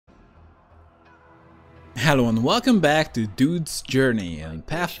Hello and welcome back to Dude's Journey and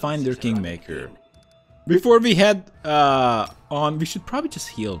Pathfinder Kingmaker. Before we head on, we should probably just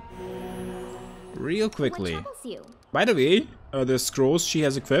heal real quickly. By the way, the scrolls she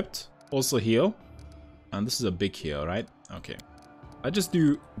has equipped also heal. And this is a big heal, right? Okay. I just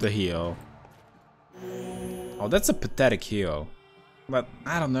do the heal. Oh, that's a pathetic heal. But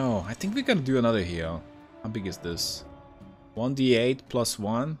I don't know. I think we're gonna do another heal. How big is this? 1d8 plus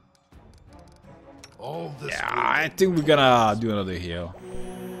 1. Yeah, I think we're gonna do another heal.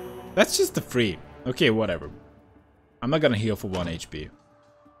 That's just the free. Okay, whatever. I'm not gonna heal for 1 HP.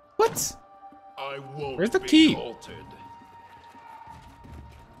 What? Where's the key?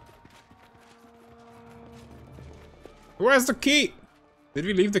 Where's the key? Did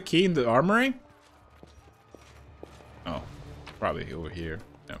we leave the key in the armory? Oh, probably over here.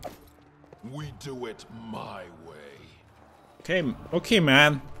 No. We do it my way. Okay,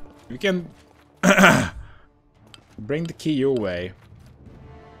 man. You can bring the key your way.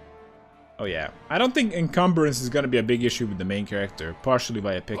 Oh yeah. I don't think encumbrance is gonna be a big issue with the main character. Partially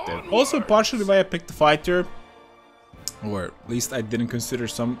why I picked it. Also partially why I picked the fighter. Or at least I didn't consider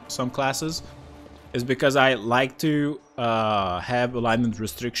some classes. Is because I like to have alignment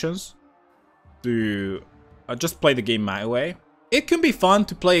restrictions. To just play the game my way. It can be fun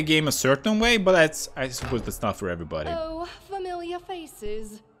to play a game a certain way, but I suppose that's not for everybody. Oh, familiar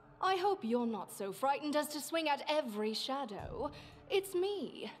faces. I hope you're not so frightened as to swing at every shadow. It's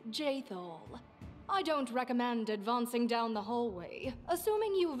me, Jathal. I don't recommend advancing down the hallway,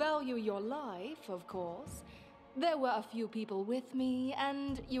 assuming you value your life, of course. There were a few people with me,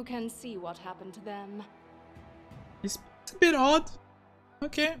 and you can see what happened to them. It's a bit odd.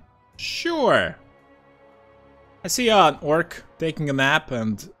 Okay, sure. I see an orc taking a nap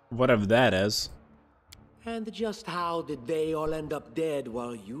and whatever that is. And just how did they all end up dead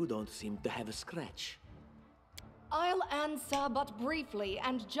while you don't seem to have a scratch? I'll answer but briefly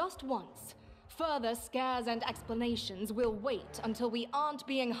and just once. Further scares and explanations will wait until we aren't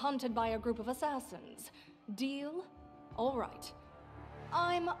being hunted by a group of assassins. Deal? All right.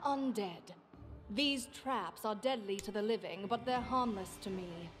 I'm undead. These traps are deadly to the living, but they're harmless to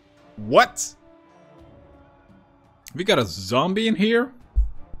me. What? We got a zombie in here?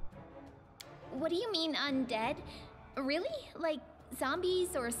 What do you mean undead? Really? Like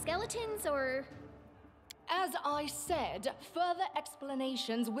zombies or skeletons or... As I said, further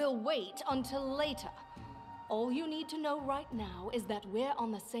explanations will wait until later. All you need to know right now is that we're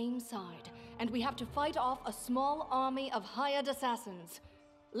on the same side, and we have to fight off a small army of hired assassins.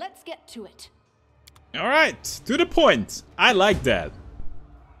 Let's get to it. Alright, to the point. I like that.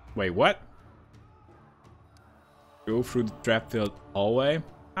 Wait, what? Go through the trap-filled hallway?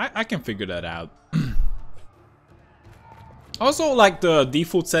 I can figure that out. Also, like, the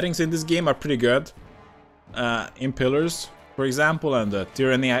default settings in this game are pretty good. In Pillars, for example, and the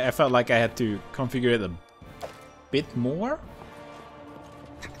Tyranny, I felt like I had to configure it a bit more?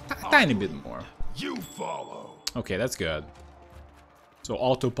 A tiny bit more. You follow. Okay, that's good. So,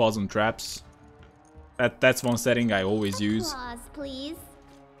 auto pause and traps. That's one setting I always use. Applause, please.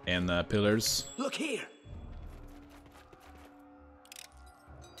 In Pillars. Look here!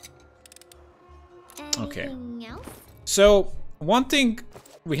 Okay. Anything else? So, one thing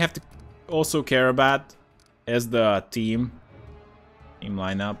we have to also care about is the team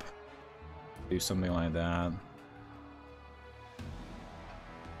lineup. Do something like that.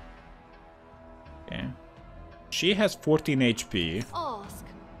 Okay. She has 14 HP. Ask.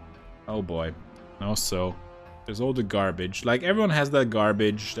 Oh boy. Also, there's all the garbage. Like, everyone has that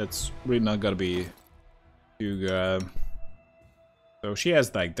garbage. That's really not gonna be too good. So she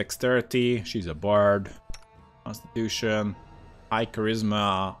has like dexterity, she's a bard, constitution, high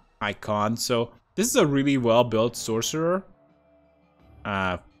charisma, high con. So this is a really well built sorcerer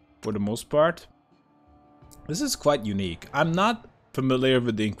for the most part. This is quite unique. I'm not familiar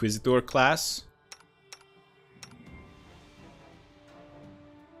with the Inquisitor class.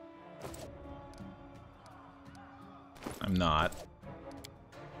 I'm not.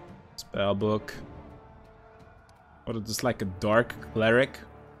 Spellbook. What is this, like a dark cleric?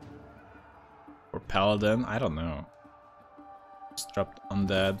 Or paladin? I don't know. Strapped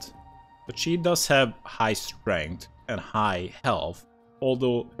undead. But she does have high strength and high health,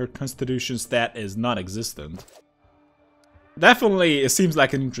 although her constitution stat is non-existent. Definitely, it seems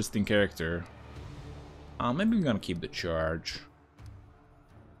like an interesting character. Maybe we're gonna keep the charge.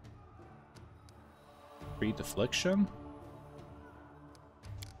 Breed Affliction.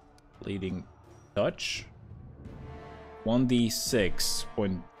 Bleeding Touch. 1d6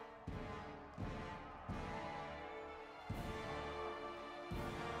 point.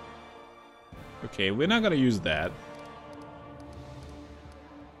 Okay, we're not gonna use that.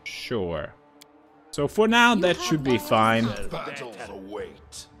 Sure. So for now, that should be fine. Battles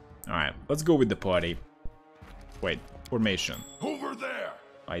await. Alright, let's go with the party. Wait, formation. Over there.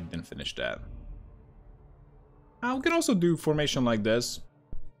 I didn't finish that. We can also do formation like this.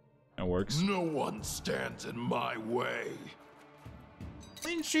 That works. No one stands in my way.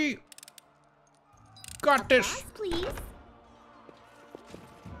 Lindsay! Got this! Applause, please.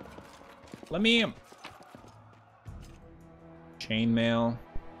 Let me... Chainmail.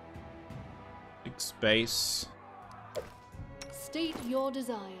 Big space. State your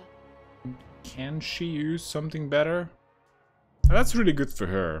desire. Can she use something better? That's really good for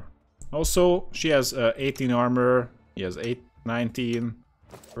her. Also, she has 18 armor. He has 19,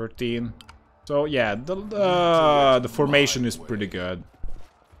 13. So yeah, the formation is pretty good.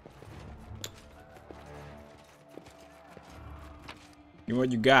 You know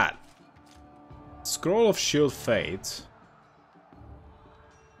what you got? Scroll of Shield Fate.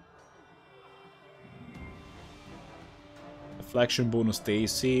 Deflection bonus to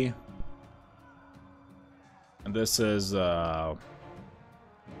AC. And this is attack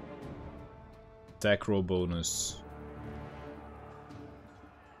roll bonus.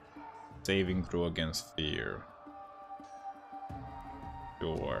 Saving throw against fear.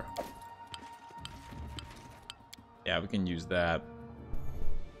 Sure. Yeah, we can use that.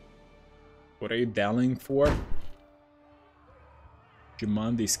 What are you dialing for?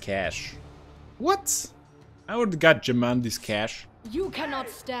 Jumandi's cash. What? I already got Jumandi's cash. You cannot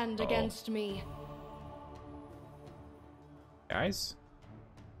stand against me. Guys?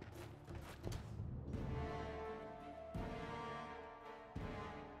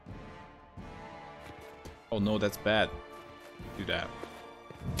 Oh no, that's bad. Do that.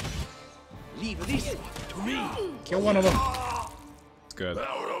 Leave this to me. Kill one of them. It's good. Out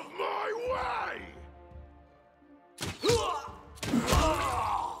of my way.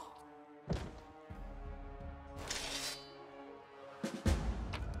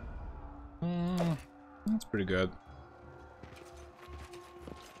 That's pretty good.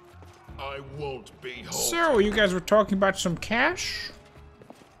 I won't be home. So, you guys were talking about some cash?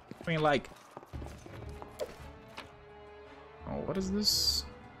 I mean, like... Oh, what is this?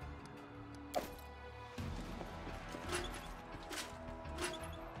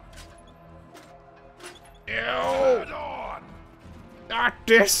 Ew! Head on. Not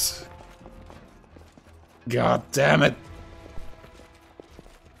this! God damn it!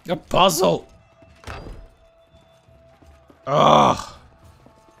 A puzzle! Ugh!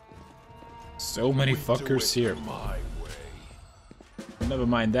 So many We do fuckers it here. my way. Never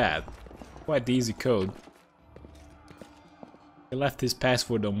mind that. Quite the easy code. He left his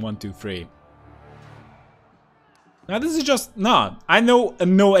password on 123. Now this is just... No, I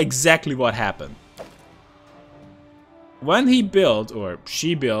know exactly what happened. When he built, or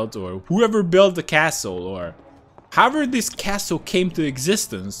she built, or whoever built the castle, or however this castle came to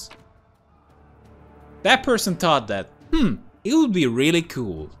existence, that person thought that, it would be really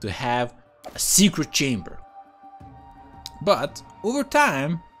cool to have a secret chamber. But over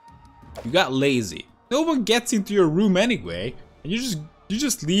time, you got lazy. No one gets into your room anyway, and you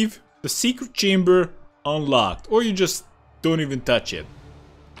just leave the secret chamber unlocked, or you just don't even touch it.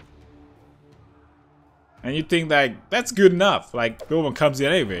 And you think like that's good enough, like no one comes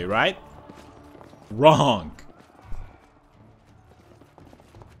in anyway, right? Wrong.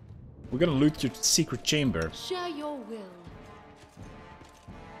 We're gonna loot your secret chamber. Share your will.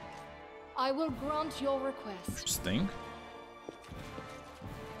 I will grant your request. Interesting.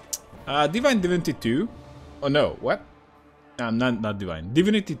 Divine Divinity 2. Oh no, what? Not Divine.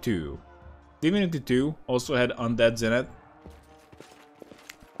 Divinity 2. Divinity 2 also had undeads in it.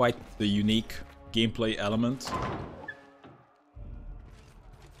 Quite the unique gameplay element.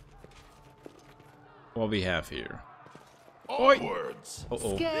 What we have here? Onwards.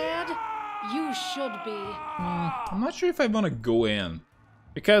 Uh-oh. Scared? You should be. I'm not sure if I want to go in.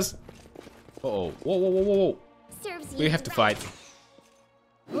 Because... Uh-oh. Whoa, whoa, whoa, whoa, whoa. Serves you We have to right. fight.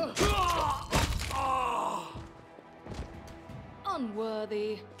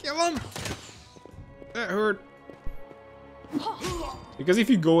 Unworthy. Kill him! That hurt. Because if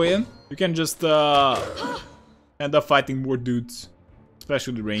you go in, you can just end up fighting more dudes.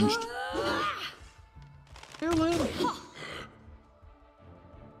 Especially ranged. Kill him!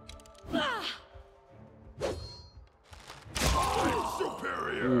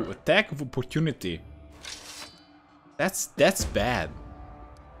 Superior. Ooh, attack of opportunity. That's bad.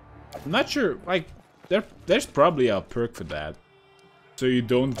 I'm not sure, like, there's probably a perk for that. So you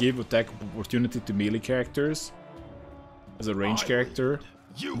don't give attack of opportunity to melee characters as a range character.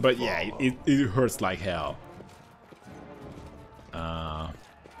 You But yeah, follow. it hurts like hell.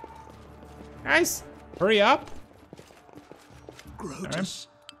 Guys, hurry up. Grotus,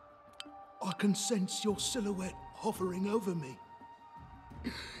 I can sense your silhouette hovering over me.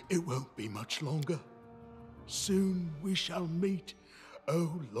 It won't be much longer. Soon we shall meet,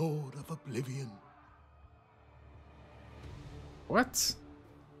 O Lord of Oblivion. What?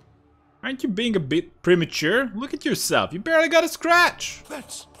 Aren't you being a bit premature? Look at yourself. You barely got a scratch.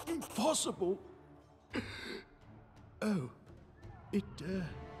 That's impossible. Oh, it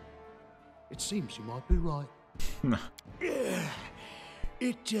seems you might be right.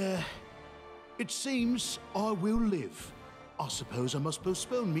 It seems I will live. I suppose I must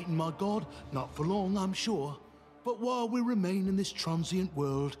postpone meeting my god, not for long, I'm sure. But while we remain in this transient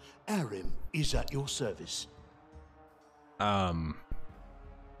world, Arim is at your service.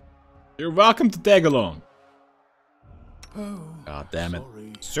 You're welcome to tag along. Oh, God damn it.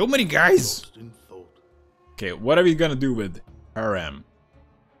 sorry. So many guys. Lost in thought. Okay, what are we gonna do with RM?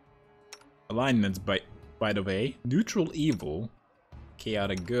 Alignments by the way. Neutral evil.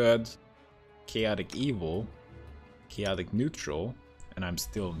 Chaotic good. Chaotic evil. Chaotic neutral. And I'm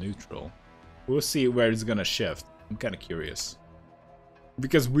still neutral. We'll see where it's gonna shift. I'm kinda curious.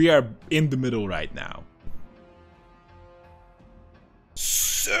 Because we are in the middle right now.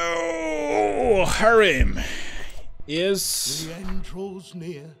 So Harim is The end draws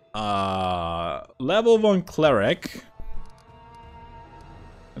near. level 1 cleric.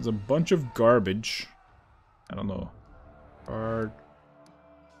 There's a bunch of garbage. I don't know. Card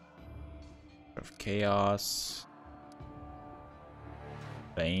of chaos.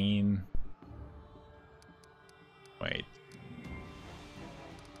 Bane. Wait.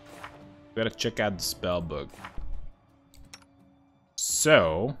 Gotta check out the spell book.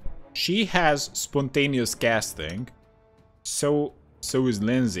 So, she has spontaneous casting. So is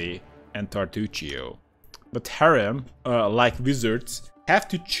Lindsay and Tartuccio. But Harem, like wizards, have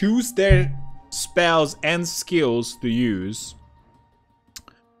to choose their spells and skills to use.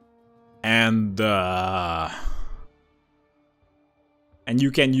 And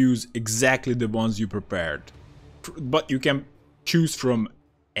you can use exactly the ones you prepared. But you can choose from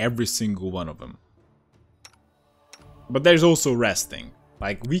every single one of them. But there's also resting.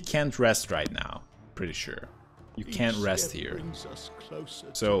 Like, we can't rest right now, pretty sure. You can't rest here.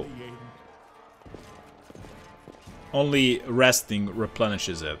 So, only resting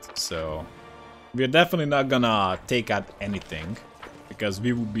replenishes it. So, we're definitely not gonna take out anything. Because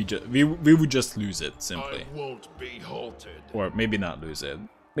we would be we would just lose it, simply. I won't be halted. Or maybe not lose it.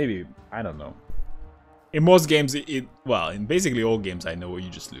 Maybe, I don't know. In most games, well, in basically all games I know you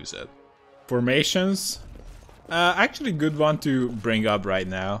just lose it. Formations. Actually good one to bring up right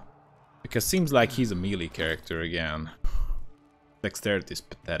now. Because seems like he's a melee character again. Dexterity is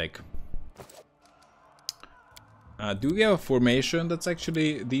pathetic. Do we have a formation that's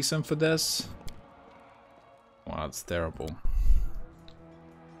actually decent for this? Wow, that's terrible.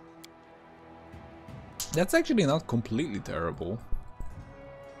 That's actually not completely terrible.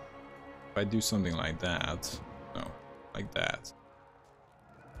 If I do something like that. No, like that.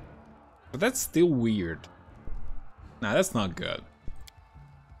 But that's still weird. Nah, that's not good.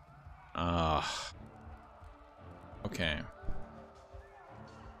 Okay.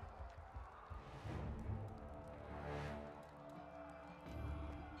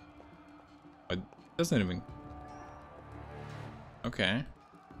 It doesn't even... Okay.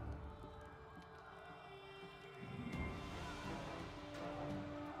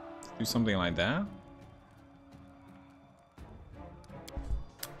 Do something like that.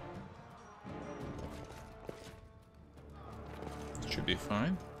 Should be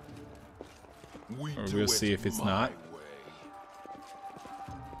fine. Or we'll see if it's not.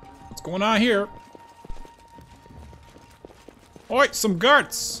 What's going on here? Oi, some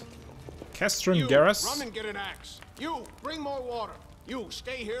guards! Kestrin You, Garrus. run and get an axe. You, bring more water. You,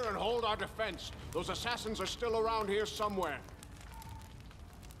 stay here and hold our defense. Those assassins are still around here somewhere.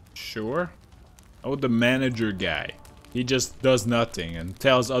 Sure. Oh, the manager guy. He just does nothing and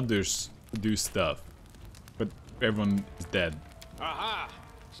tells others to do stuff. But everyone is dead. Aha!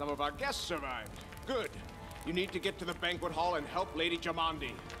 Some of our guests survived. Good. You need to get to the banquet hall and help Lady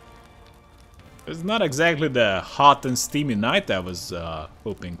Jamandi. It's not exactly the hot and steamy night I was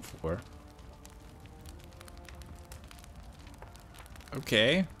hoping for.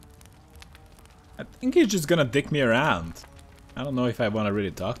 Okay. I think he's just gonna dick me around. I don't know if I want to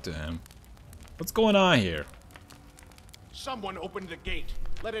really talk to him. What's going on here? Someone opened the gate,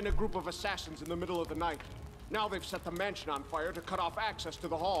 let in a group of assassins in the middle of the night. Now they've set the mansion on fire to cut off access to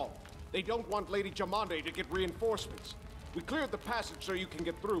the hall. They don't want Lady Jamande to get reinforcements. We cleared the passage so you can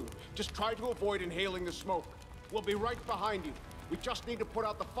get through. Just try to avoid inhaling the smoke. We'll be right behind you. We just need to put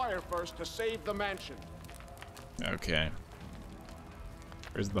out the fire first to save the mansion. Okay.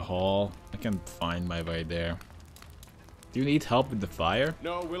 Where's the hall? I can't find my way there. Do you need help with the fire?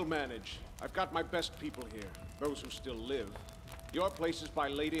 No, we'll manage. I've got my best people here. Those who still live. Your place is by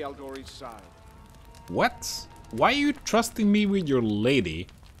Lady Aldori's side. What? Why are you trusting me with your lady?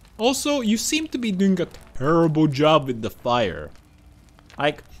 Also, you seem to be doing a terrible job with the fire.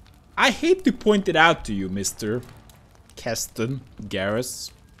 Like, I hate to point it out to you, Mr. Keston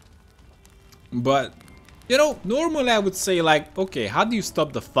Garrus. But, you know, normally I would say like, okay, how do you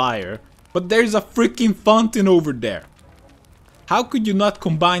stop the fire? But there's a freaking fountain over there. How could you not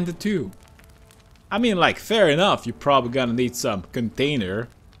combine the two? I mean, like, fair enough, you're probably gonna need some container.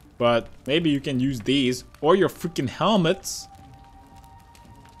 But maybe you can use these, or your freaking helmets.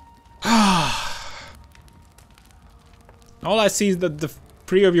 All I see is that the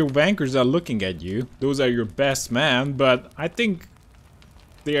three of your wankers are looking at you. Those are your best men, but I think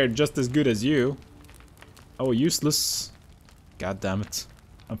they are just as good as you. Oh, useless. God damn it.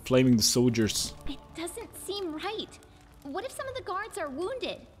 I'm flaming the soldiers. It doesn't seem right. What if some of the guards are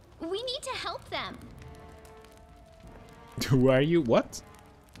wounded? We need to help them. Who are you? What?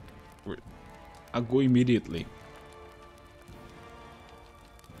 I'll go immediately.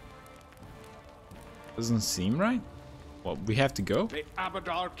 Doesn't seem right. Well, we have to go. May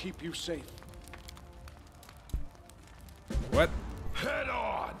Abadar keep you safe. What? Head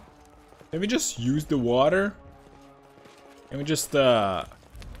on! Can we just use the water? Can we just say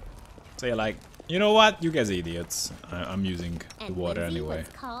like, you know what? You guys are idiots. I'm using the water anyway.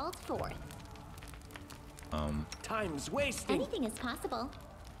 What's called forth. Time's wasting. Anything is possible.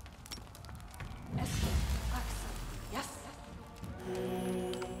 Yes.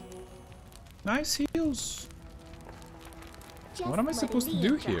 Nice heals. Just What am I let supposed to it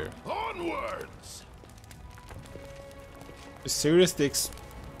do be. here? Onwards! Seriously,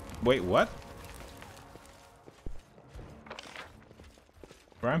 wait, what?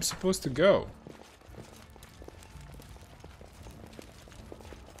 Where I'm supposed to go?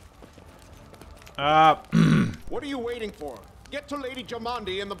 What are you waiting for? Get to Lady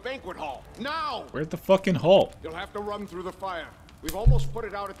Jamandi in the banquet hall. Now! Where's the fucking hall? You'll have to run through the fire. We've almost put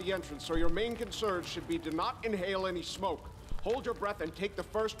it out at the entrance, so your main concern should be to not inhale any smoke. Hold your breath and take the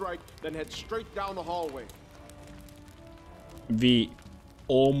first right, then head straight down the hallway. We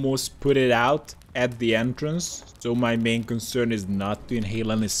almost put it out at the entrance, so my main concern is not to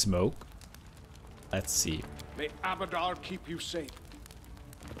inhale any smoke. Let's see. May Abadar keep you safe.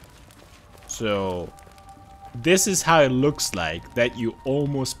 So, this is how it looks like that you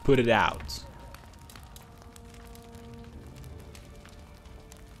almost put it out.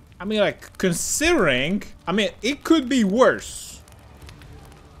 I mean, like, considering, I mean, it could be worse.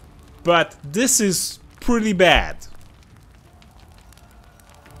 But this is pretty bad.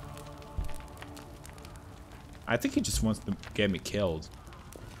 I think he just wants to get me killed.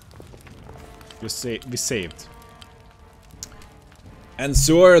 We saved. And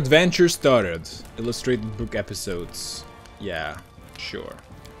so our adventure started. Illustrated book episodes. Yeah, sure.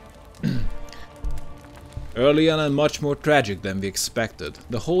 Early on and much more tragic than we expected.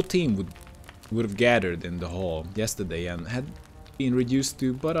 The whole team would have gathered in the hall yesterday and had been reduced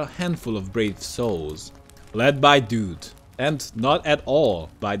to but a handful of brave souls. Led by Dude. And not at all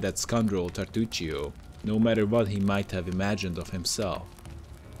by that scoundrel Tartuccio, no matter what he might have imagined of himself.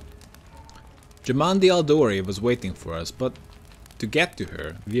 Jamandi Aldori was waiting for us, but to get to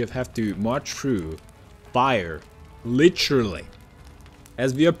her, we have to march through fire, literally.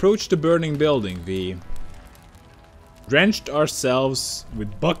 As we approached the burning building, we drenched ourselves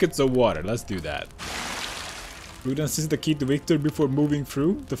with buckets of water. Let's do that. Prudence is the key to victory before moving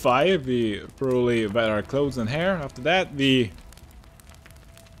through the fire. We thoroughly wet our clothes and hair. After that, we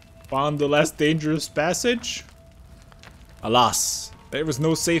found the less dangerous passage. Alas, there was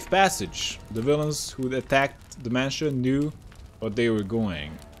no safe passage. The villains who attacked the mansion knew what they were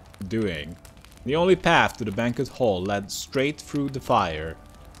doing. The only path to the banquet hall led straight through the fire,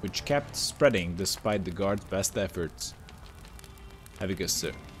 which kept spreading despite the guards' best efforts. Have a guess,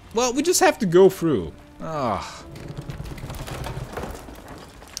 sir. Well, we just have to go through. Ah.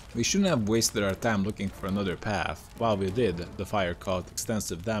 We shouldn't have wasted our time looking for another path. While we did, the fire caused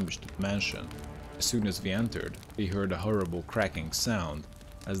extensive damage to the mansion. As soon as we entered, we heard a horrible cracking sound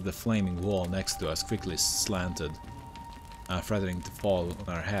as the flaming wall next to us quickly slanted, threatening to fall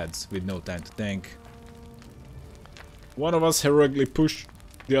on our heads with no time to think. One of us heroically pushed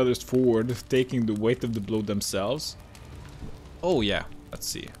the others forward, taking the weight of the blow themselves. Oh yeah, let's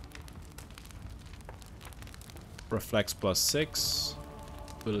see. Reflex +6.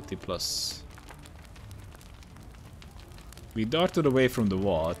 Ability plus. We darted away from the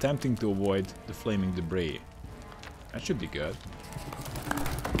wall, attempting to avoid the flaming debris. That should be good.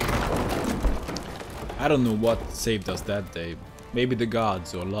 I don't know what saved us that day. Maybe the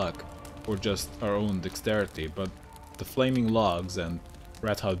gods or luck, or just our own dexterity, but the flaming logs and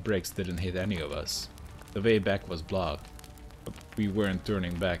red-hot bricks didn't hit any of us. The way back was blocked, but we weren't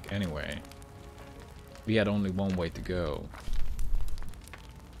turning back anyway. We had only one way to go.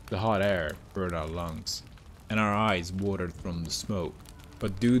 The hot air burned our lungs, and our eyes watered from the smoke.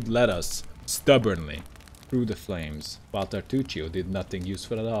 But Dude led us, stubbornly, through the flames, while Tartuccio did nothing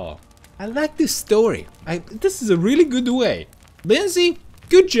useful at all. I like this story. This is a really good way. Lindsay,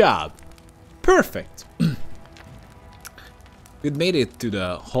 good job. Perfect. We'd made it to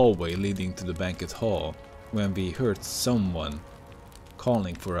the hallway leading to the banquet hall when we heard someone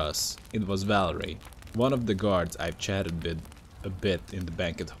calling for us. It was Valerie, one of the guards I've chatted with a bit in the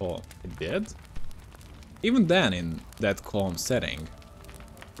banquet hall. I did? Even then, in that calm setting,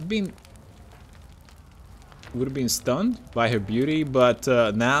 would have been stunned by her beauty, but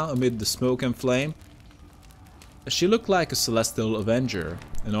now, amid the smoke and flame, she looked like a celestial avenger,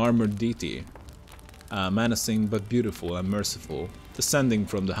 an armored deity, menacing but beautiful and merciful, descending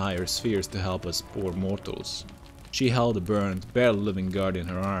from the higher spheres to help us poor mortals. She held a burned, barely living guard in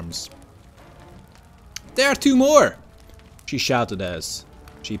her arms. "There are two more!" she shouted as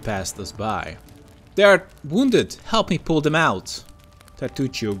she passed us by. "They are wounded! Help me pull them out!"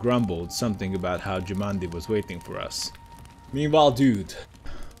 Tartuccio grumbled something about how Jumanji was waiting for us. Meanwhile, Dude.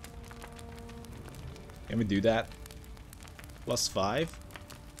 Can we do that? +5?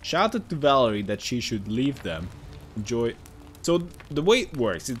 Shouted to Valerie that she should leave them. Enjoy. So the way it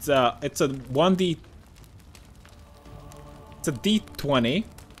works, it's a D20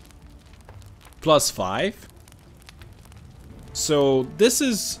 +5. So this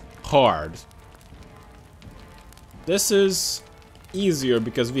is hard. This is easier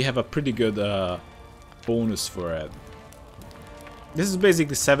because we have a pretty good bonus for it. This is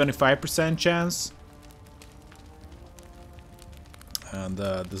basically 75% chance. And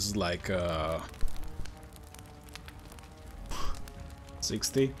this is like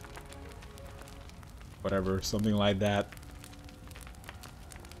 60, whatever, something like that.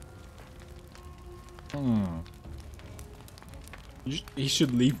 He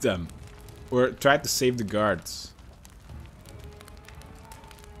should leave them, or try to save the guards.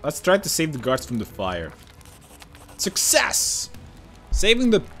 Let's try to save the guards from the fire. Success!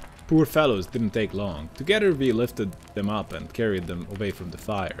 Saving the poor fellows didn't take long. Together we lifted them up and carried them away from the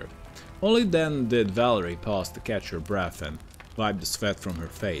fire. Only then did Valerie pause to catch her breath and wipe the sweat from her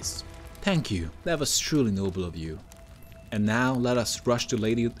face. "Thank you, that was truly noble of you. And now let us rush to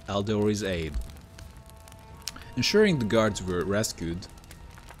Lady Aldori's aid." Ensuring the guards were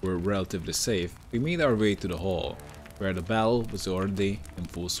relatively safe, we made our way to the hall, where the battle was already in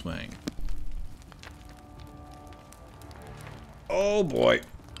full swing. Oh boy.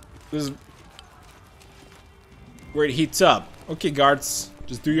 This is where it heats up. Okay, guards,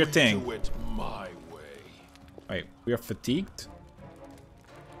 just do your thing. Do it my way. Wait, we are fatigued?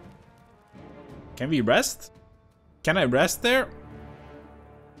 Can we rest? Can I rest there?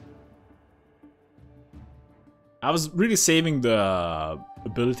 I was really saving the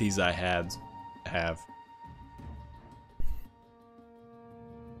abilities I have.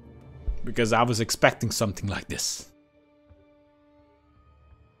 Because I was expecting something like this.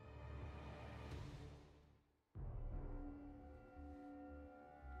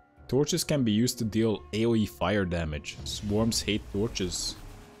 Torches can be used to deal AoE fire damage. Swarms hate torches.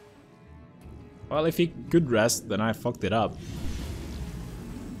 Well, if he could rest, then I fucked it up.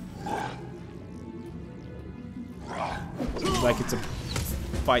 Seems like it's a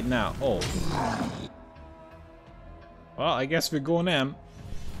fight now. Oh. Well, I guess we're going in.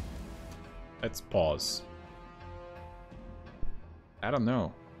 Let's pause. I don't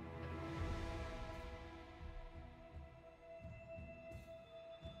know.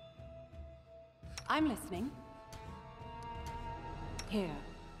 I'm listening. Here.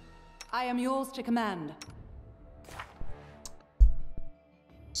 I am yours to command.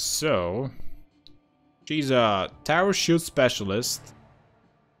 So, she's a tower shield specialist.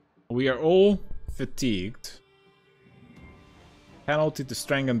 We are all fatigued. Penalty to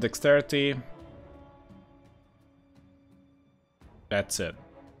strength and dexterity. That's it.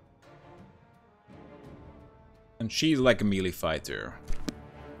 And she's like a melee fighter.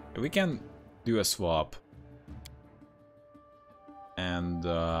 We can do a swap. And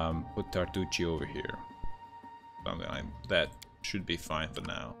put Tartucci over here. Something like that should be fine for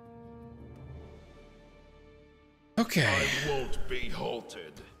now. Okay. I won't be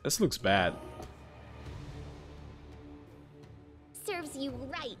halted. This looks bad. Serves you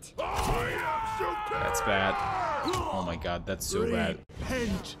right. I am superior. That's bad. Oh my god, that's so bad.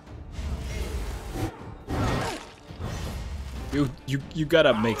 Repent. You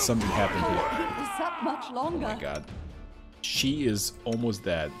gotta make something happen here. Is that much longer? Oh my god. She is almost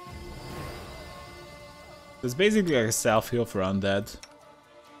dead. It's basically like a self-heal for undead.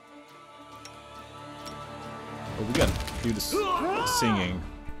 Oh, we gotta do this singing.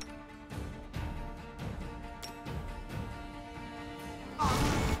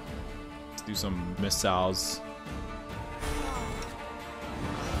 Let's do some missiles. Oh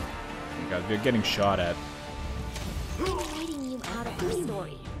my god, we're getting shot at. Writing you out of your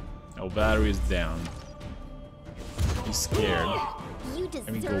story. Oh, battery is down. He's scared. You deserve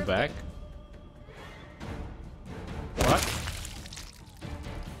Can we go it. back? What?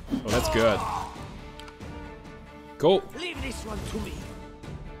 Oh, that's good. Go! Leave this one to me.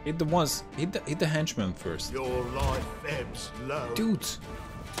 Hit the ones. Hit the henchman first. Your life ebbs low. Dude!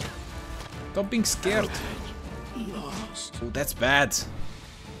 Stop being scared. Oh, that's bad.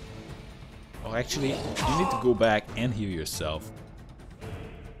 Oh, actually, you need to go back and heal yourself.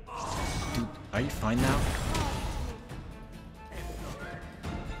 Dude, are you fine now?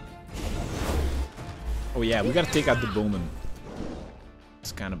 Oh yeah, we gotta take out the bowman.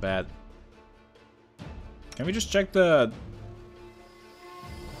 It's kind of bad. Can we just check the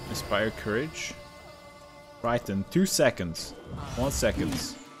Inspire Courage? Right in 2 seconds. 1 second.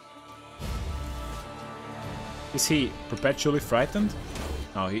 Is he perpetually frightened?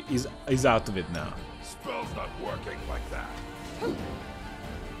 No, he's out of it now. Spell's not working like that.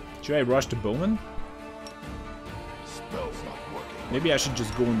 Should I rush the bowman? Spell's not working. Maybe I should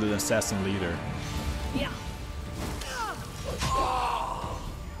just go in the assassin leader. Yeah. Oh,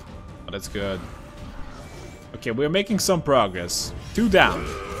 that's good. Okay, we're making some progress. 2 down.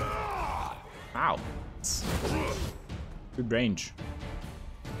 Ow. Good range.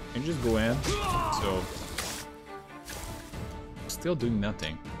 Can you just go in? So. Still doing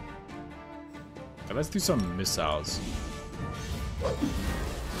nothing. Okay, let's do some missiles.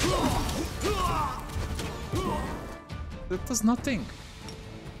 That does nothing.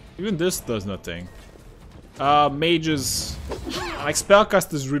 Even this does nothing. Mages. Like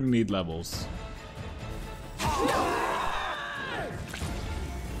spellcasters really need levels.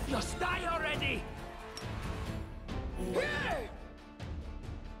 Just die already.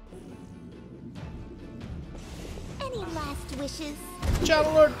 Any last wishes?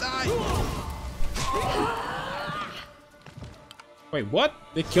 Channeler, die! Wait, what?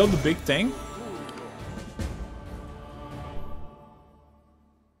 They killed the big thing?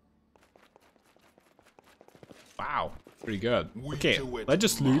 Wow, pretty good. We Okay, do it let's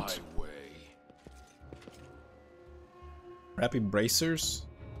just loot. my way. Rapid bracers?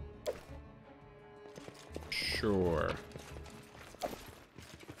 Sure.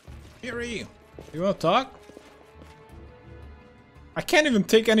 Fury, you wanna talk? I can't even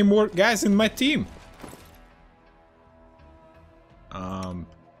take any more guys in my team.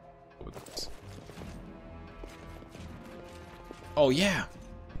 Oh yeah.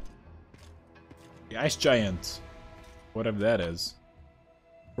 The Ice Giant. Whatever that is.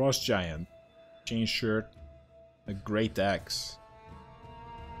 Frost Giant. Chain shirt. A great axe.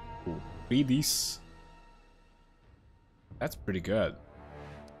 Cool. 3Ds. That's pretty good.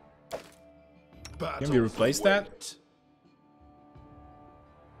 Can we replace that?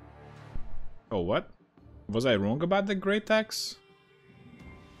 Oh, what? Was I wrong about the great axe?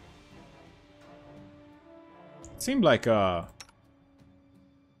 It seemed like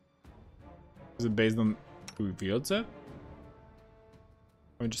is it based on who wields it?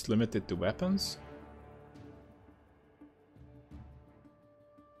 Or just limited to weapons?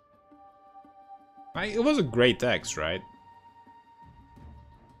 It was a great axe, right?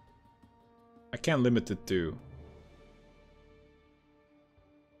 I can't limit it to...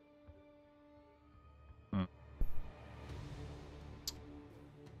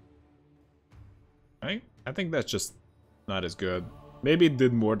 I think that's just not as good. Maybe it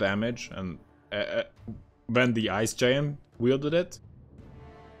did more damage and when the Ice Giant wielded it.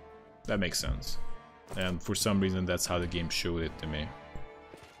 That makes sense. And for some reason that's how the game showed it to me.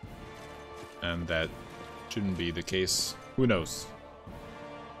 And that shouldn't be the case. Who knows?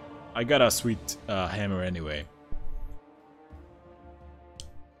 I got a sweet hammer anyway.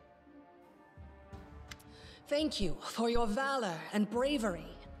 Thank you for your valor and bravery.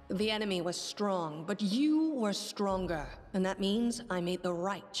 The enemy was strong, but you were stronger. And that means I made the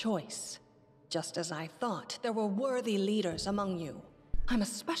right choice. Just as I thought, there were worthy leaders among you. I'm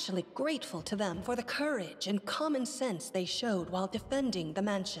especially grateful to them for the courage and common sense they showed while defending the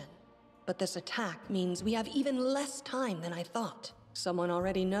mansion. But this attack means we have even less time than I thought. Someone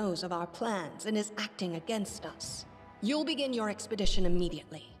already knows of our plans and is acting against us. You'll begin your expedition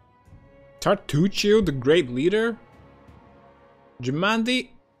immediately. Tartuccio, the great leader?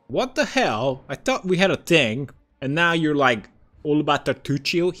 Jumandi, what the hell? I thought we had a thing, and now you're like all about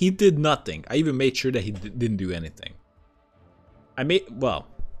Tartuccio. He did nothing. I even made sure that he didn't do anything. Well,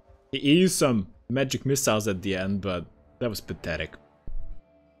 he used some magic missiles at the end, but that was pathetic.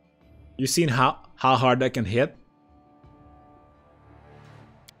 You seen how hard that can hit?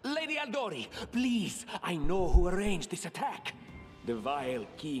 Lady Aldori, please, I know who arranged this attack. The vile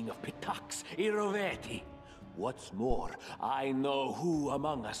king of Pitax, Iroveti. What's more, I know who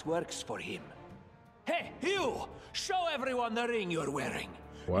among us works for him. Hey, you! Show everyone the ring you're wearing.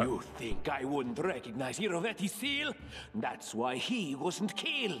 What? You think I wouldn't recognize Iroveti's seal? That's why he wasn't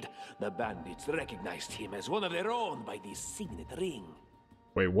killed. The bandits recognized him as one of their own by this signet ring.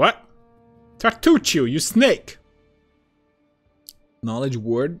 Wait, what? Tartuccio, you snake! Knowledge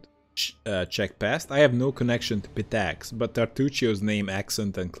word check passed. I have no connection to Pitax, but Tartuccio's name,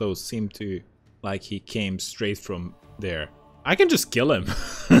 accent, and clothes seem to like he came straight from there. I can just kill him.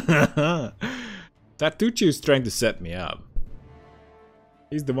 Tartuccio's trying to set me up.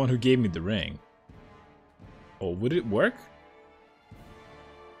 He's the one who gave me the ring. Oh, would it work?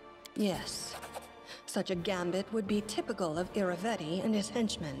 Yes. Such a gambit would be typical of Iroveti and his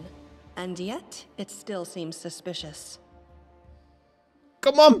henchmen. And yet, it still seems suspicious.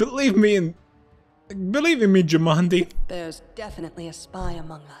 Come on, believe in me, Jumandi. There's definitely a spy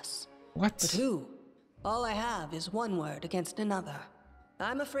among us. What? But who? All I have is one word against another.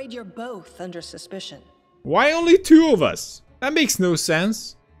 I'm afraid you're both under suspicion. Why only two of us? That makes no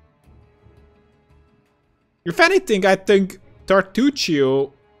sense. If anything, I think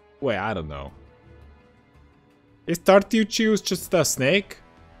Tartuccio... Wait, I don't know. Is Tartuccio just a snake?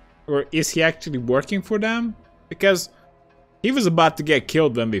 Or is he actually working for them? Because he was about to get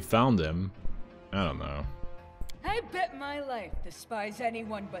killed when we found him. I don't know. I bet my life despise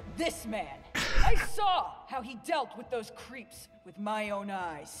anyone but this man. I saw how he dealt with those creeps with my own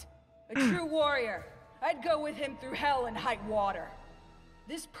eyes. A true warrior. I'd go with him through hell and high water.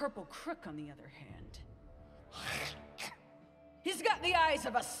 This purple crook, on the other hand, he's got the eyes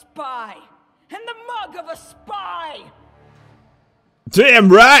of a spy and the mug of a spy. Damn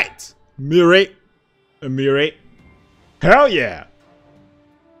right, Miri. Hell yeah.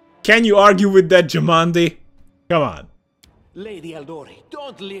 Can you argue with that, Jumandi? Come on. Lady Aldori,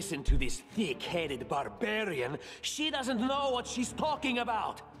 don't listen to this thick-headed barbarian. She doesn't know what she's talking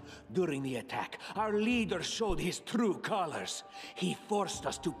about. During the attack, our leader showed his true colors. He forced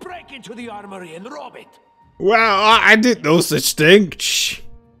us to break into the armory and rob it. Well, I did no such thing. Shh.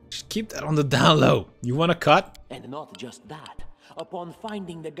 Just keep that on the down low. You want a cut? And not just that. Upon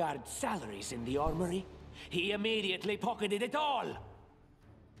finding the guard's salaries in the armory, he immediately pocketed it all.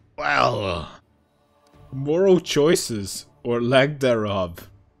 Well, moral choices, or lack thereof.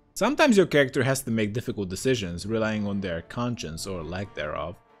 Sometimes your character has to make difficult decisions, relying on their conscience or lack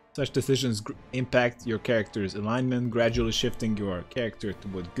thereof. Such decisions impact your character's alignment, gradually shifting your character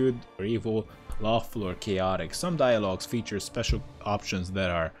toward good or evil, lawful or chaotic. Some dialogues feature special options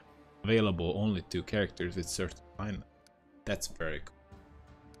that are available only to characters with certain alignment. That's very cool.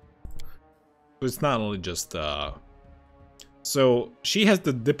 So it's not only just so she has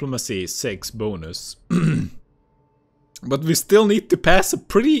the diplomacy 6 bonus. But we still need to pass a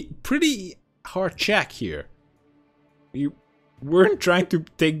pretty hard check here. We weren't trying to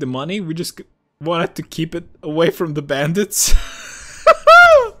take the money, we just wanted to keep it away from the bandits.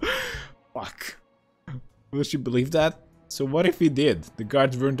 Fuck. Will she believe that? So what if we did? The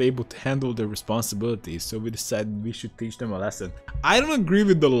guards weren't able to handle their responsibilities, so we decided we should teach them a lesson. I don't agree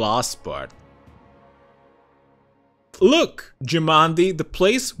with the last part. Look, Jumandi, the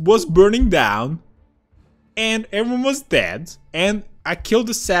place was burning down, and everyone was dead, and I killed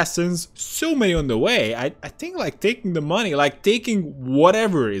assassins, so many on the way. I think like taking the money, like taking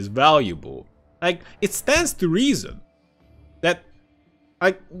whatever is valuable, like it stands to reason that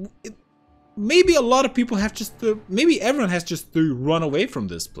like maybe a lot of people have just to, maybe everyone has just to run away from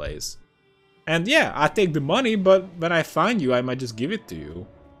this place. And yeah, I take the money, but when I find you, I might just give it to you.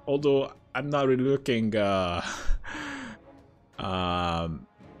 Although I'm not really looking for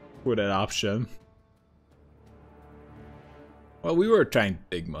that option. Well, we were trying to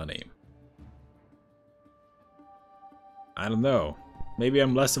take money. I don't know. Maybe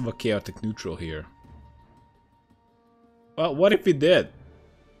I'm less of a chaotic neutral here. Well, what if we did?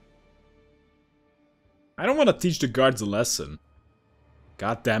 I don't want to teach the guards a lesson.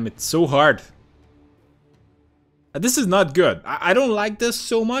 God damn it, so hard. This is not good. I don't like this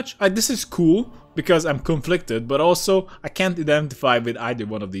so much. This is cool because I'm conflicted, but also I can't identify with either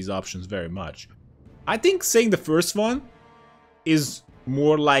one of these options very much. I think saying the first one is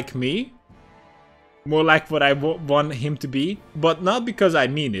more like me. More like what I want him to be. But not because I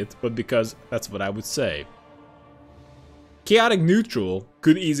mean it, but because that's what I would say. Chaotic neutral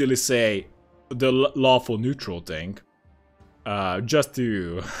could easily say the lawful neutral thing. Just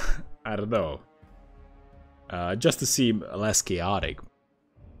to... I don't know. Just to seem less chaotic.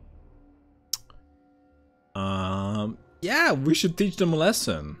 Yeah, we should teach them a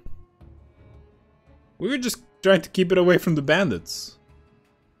lesson. We were just trying to keep it away from the bandits.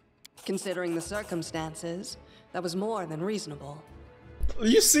 Considering the circumstances, that was more than reasonable.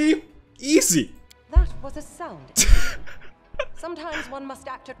 You see? Easy. That was a sound. Sometimes one must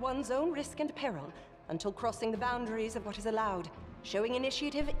act at one's own risk and peril until crossing the boundaries of what is allowed. Showing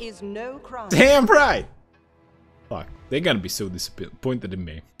initiative is no crime. Damn right. Fuck, they're gonna be so disappointed in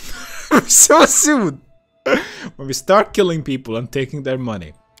me. So soon. When we start killing people and taking their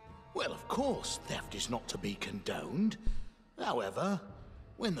money. Well, of course, theft is not to be condoned. However,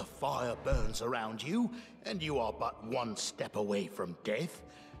 when the fire burns around you and you are but one step away from death,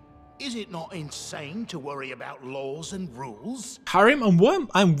 is it not insane to worry about laws and rules? Harim, I'm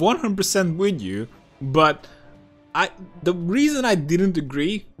 100% with you, but the reason I didn't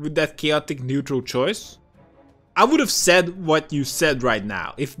agree with that chaotic neutral choice, I would have said what you said right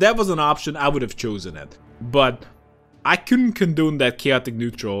now. If that was an option, I would have chosen it. But I couldn't condone that chaotic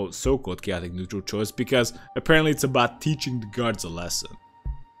neutral, so-called chaotic neutral choice, because apparently it's about teaching the guards a lesson.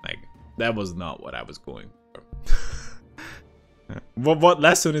 Like, that was not what I was going for. What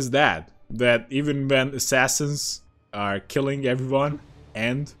lesson is that? That even when assassins are killing everyone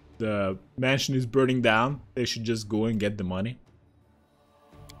and the mansion is burning down, they should just go and get the money?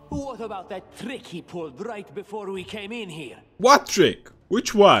 What about that trick he pulled right before we came in here? What trick?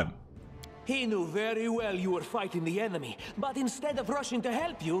 Which one? He knew very well you were fighting the enemy, but instead of rushing to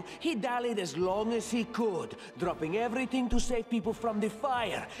help you, he dallied as long as he could, dropping everything to save people from the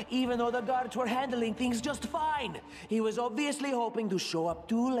fire, even though the guards were handling things just fine. He was obviously hoping to show up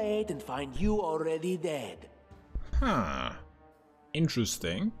too late and find you already dead. Huh.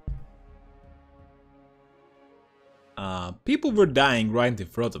 Interesting. People were dying right in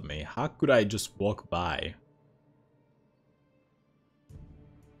front of me. How could I just walk by?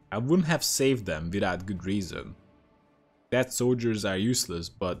 I wouldn't have saved them without good reason. Dead soldiers are useless,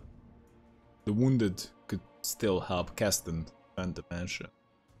 but the wounded could still help Keston defend the mansion.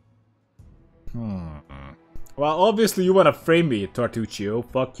 Well, obviously you want to frame me, Tartuccio.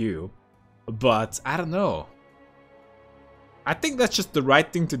 Fuck you. But I don't know. I think that's just the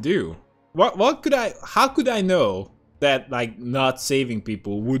right thing to do. How could I know that, like, not saving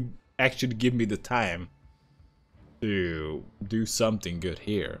people would actually give me the time to do something good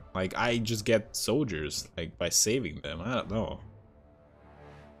here? Like, I just get soldiers, like, by saving them. I don't know.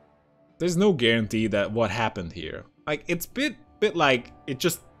 There's no guarantee that what happened here. Like, it's bit like, it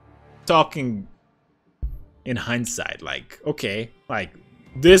just talking in hindsight. Like, okay, like,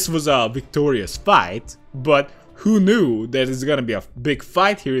 this was a victorious fight, but who knew that it's gonna be a big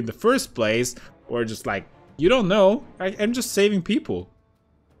fight here in the first place? Or just like, you don't know. I'm just saving people.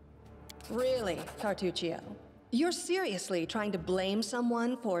 Really, Tartuccio? You're seriously trying to blame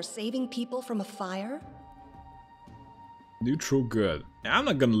someone for saving people from a fire? Neutral good. I'm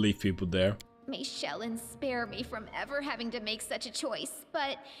not gonna leave people there. May Shellen spare me from ever having to make such a choice,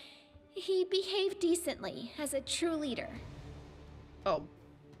 but he behaved decently as a true leader. Oh,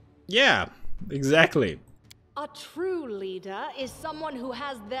 yeah, exactly. A true leader is someone who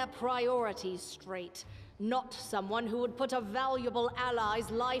has their priorities straight, not someone who would put a valuable ally's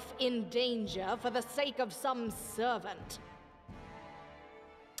life in danger for the sake of some servant.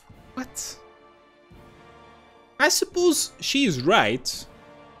 What? I suppose she's right,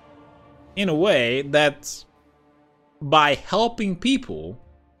 in a way, that by helping people,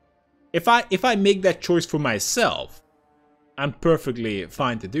 if I make that choice for myself, I'm perfectly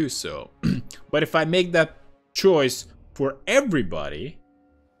fine to do so. But if I make that choice for everybody,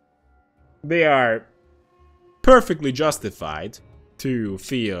 they are perfectly justified to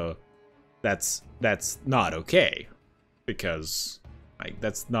feel that's not okay, because like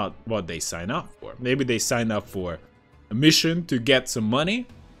that's not what they sign up for. Maybe they sign up for a mission to get some money,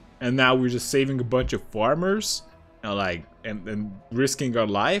 and now we're just saving a bunch of farmers and like and risking our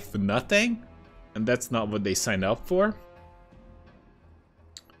life for nothing, and that's not what they signed up for.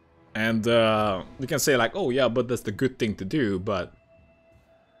 And you can say like, oh yeah, but that's the good thing to do, but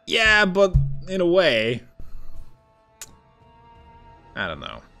yeah, but in a way, I don't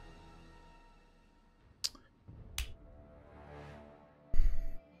know.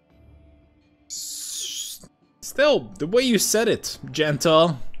 Still, the way you said it,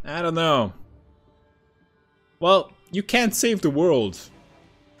 Gentle, I don't know. Well, you can't save the world,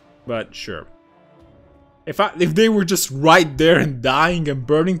 but sure. If they were just right there and dying and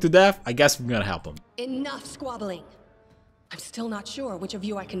burning to death, I guess we're gonna help them. Enough squabbling. I'm still not sure which of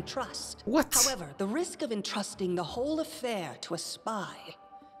you I can trust. What? However, the risk of entrusting the whole affair to a spy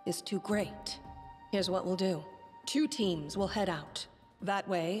is too great. Here's what we'll do. 2 teams will head out. That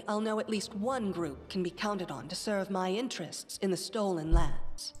way, I'll know at least one group can be counted on to serve my interests in the stolen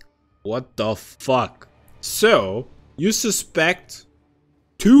lands. What the fuck? So, you suspect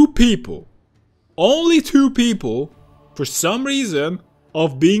 2 people, only 2 people, for some reason,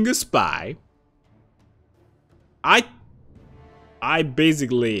 of being a spy. I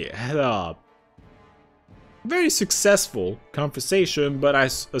basically had a very successful conversation, but I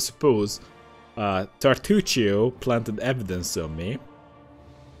suppose Tartuccio planted evidence on me.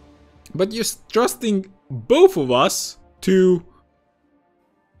 But you're trusting both of us to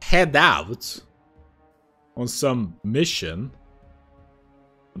head out on some mission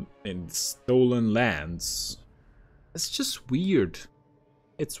in stolen lands. It's just weird.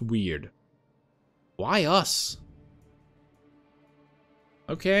 It's weird. Why us?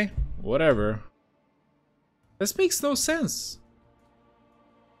 Okay, whatever. This makes no sense.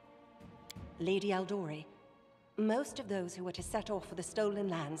 Lady Aldori, most of those who were to set off for the stolen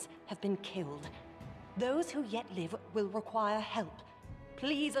lands have been killed. Those who yet live will require help.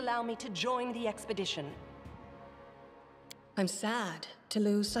 Please allow me to join the expedition. I'm sad to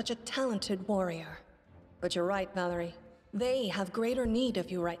lose such a talented warrior. But you're right, Valerie. They have greater need of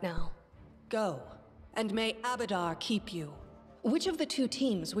you right now. Go, and may Abadar keep you. Which of the 2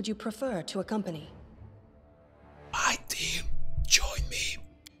 teams would you prefer to accompany? My team, join me.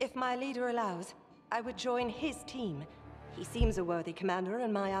 If my leader allows, I would join his team. He seems a worthy commander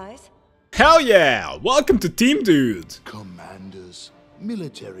in my eyes. Hell yeah! Welcome to Team Dude! Commanders,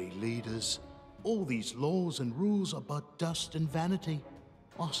 military leaders, all these laws and rules are but dust and vanity.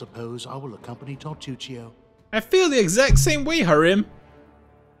 I suppose I will accompany Tartuccio. I feel the exact same way, Harim.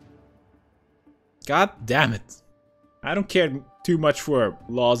 God damn it. I don't care too much for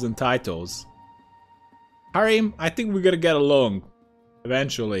laws and titles. Harim, I think we're gonna get along.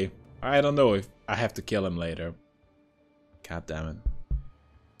 Eventually. I don't know if I have to kill him later. God damn it.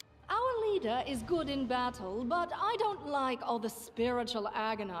 Our leader is good in battle, but I don't like all the spiritual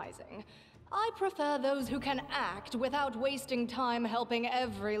agonizing. I prefer those who can act without wasting time helping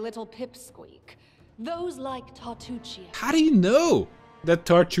every little pipsqueak. Those like Tartuccio. How do you know that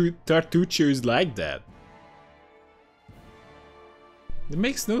Tartuccio is like that? It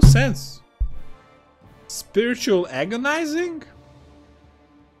makes no sense. Spiritual agonizing?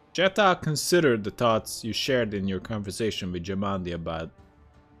 Jetta considered the thoughts you shared in your conversation with Jamandi about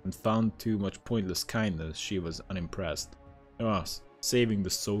and found too much pointless kindness. She was unimpressed. Oh, saving the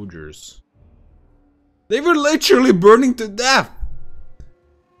soldiers. They were literally burning to death!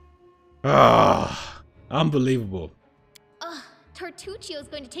 Ah, unbelievable. Ugh, Tartuccio's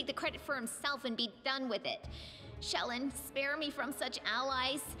going to take the credit for himself and be done with it. Shellen, spare me from such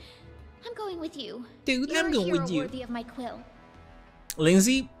allies. I'm going with you. Dude, I'm going with you. Worthy of my quill.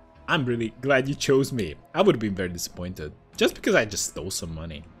 Lindsay, I'm really glad you chose me. I would have been very disappointed. Just because I just stole some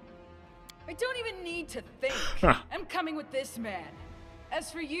money. I don't even need to think. I'm coming with this man.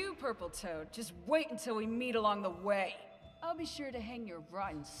 As for you, Purple Toad, just wait until we meet along the way. I'll be sure to hang your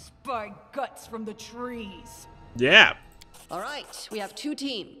rotten spy guts from the trees. Yeah. All right, we have 2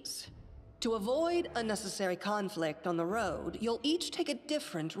 teams. To avoid unnecessary conflict on the road, you'll each take a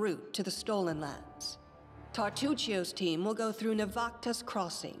different route to the stolen lands. Tartuccio's team will go through Navacta's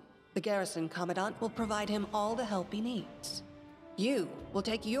crossing. The garrison commandant will provide him all the help he needs. You will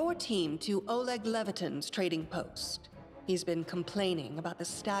take your team to Oleg Levitin's trading post. He's been complaining about the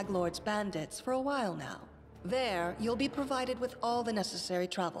Stag Lord's bandits for a while now. There, you'll be provided with all the necessary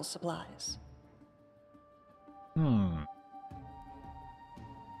travel supplies.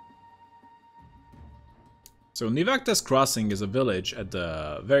 So Nivacta's Crossing is a village at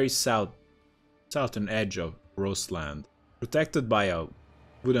the very southern edge of Roseland, protected by a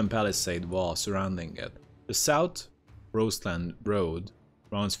wooden palisade wall surrounding it. The South Roseland Road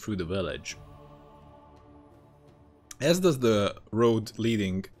runs through the village, as does the road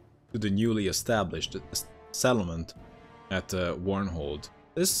leading to the newly established settlement at Warnhold.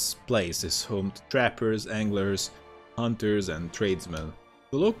 This place is home to trappers, anglers, hunters, and tradesmen.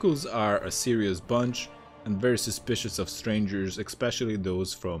 The locals are a serious bunch and very suspicious of strangers, especially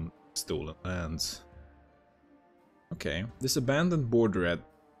those from stolen lands. Okay, this abandoned border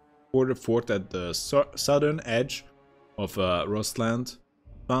fort at the southern edge of Rostland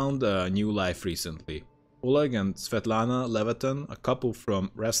found a new life recently. Oleg and Svetlana Levitin, a couple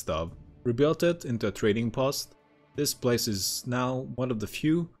from Rostov, rebuilt it into a trading post. This place is now one of the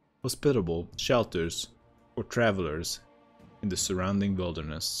few hospitable shelters for travelers in the surrounding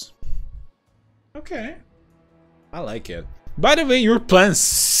wilderness. Okay, I like it. By the way, your plan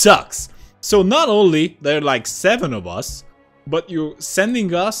sucks. So not only there are like 7 of us, but you're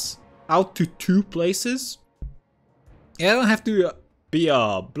sending us out to 2 places? Yeah, I don't have to be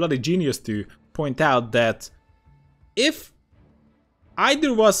a bloody genius to point out that if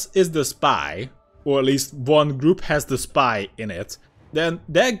either of us is the spy, or at least one group has the spy in it, then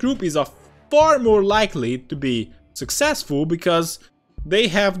that group is far more likely to be successful because they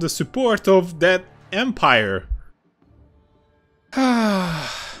have the support of that empire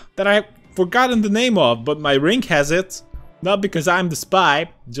that I've forgotten the name of, but my ring has it. Not because I'm the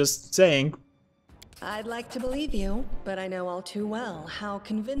spy, just saying. I'd like to believe you, but I know all too well how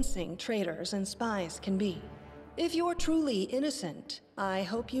convincing traitors and spies can be. If you're truly innocent, I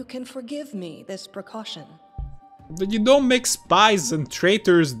hope you can forgive me this precaution. But you don't make spies and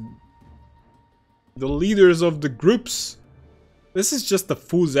traitors the leaders of the groups. This is just a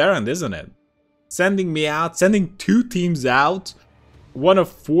fool's errand, isn't it? Sending me out, sending 2 teams out, one of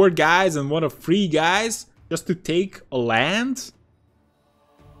 4 guys and one of 3 guys, just to take a land?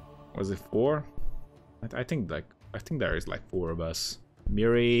 Was it 4? I think there is like 4 of us.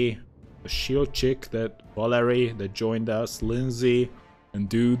 Miri, the shield chick, that Valerie that joined us, Lindsay, and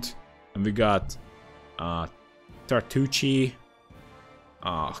Dude, and we got Tartucci.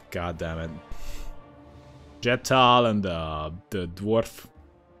 Oh, god damn it. Jetal and the dwarf.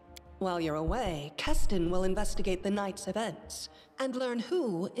 While you're away, Keston will investigate the night's events and learn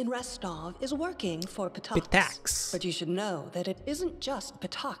who in Rostov is working for Pitax. But you should know that it isn't just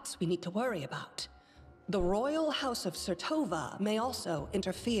Pitax we need to worry about. The royal house of Sertova may also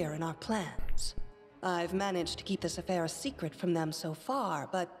interfere in our plans. I've managed to keep this affair a secret from them so far,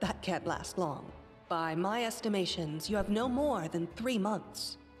 but that can't last long. By my estimations, you have no more than 3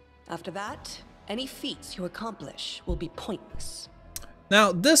 months. After that, any feats you accomplish will be pointless.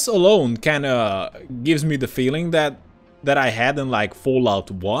 Now, this alone kinda gives me the feeling that I had in like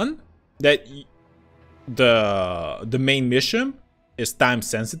Fallout 1, that the main mission is time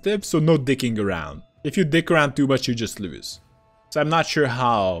sensitive, so no dicking around. If you dick around too much, you just lose. So I'm not sure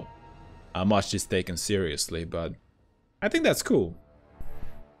how much is taken seriously, but I think that's cool.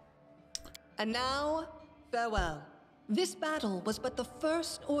 And now, farewell. This battle was but the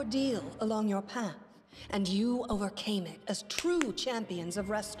first ordeal along your path, and you overcame it as true champions of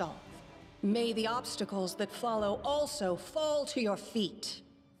Rostov. May the obstacles that follow also fall to your feet.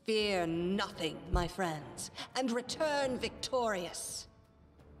 Fear nothing, my friends, and return victorious.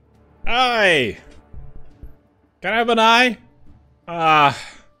 Aye! Can I have an eye?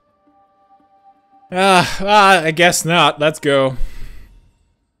 I guess not. Let's go.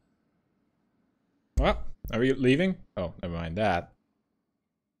 What? Are we leaving? Oh, never mind that.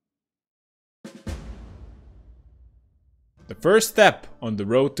 The first step on the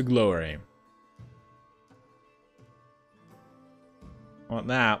road to glory. What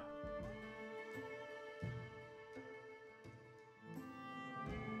now?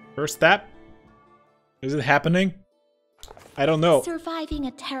 First step? Is it happening? I don't know. Surviving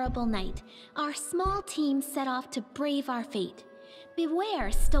a terrible night, our small team set off to brave our fate.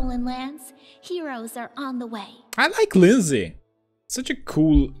 Beware, stolen lands. Heroes are on the way. I like Lindsay. Such a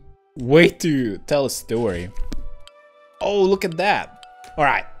cool way to tell a story. Oh, look at that.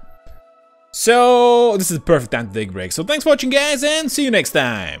 Alright. So, this is the perfect time to take a break. So, thanks for watching, guys, and see you next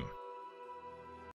time.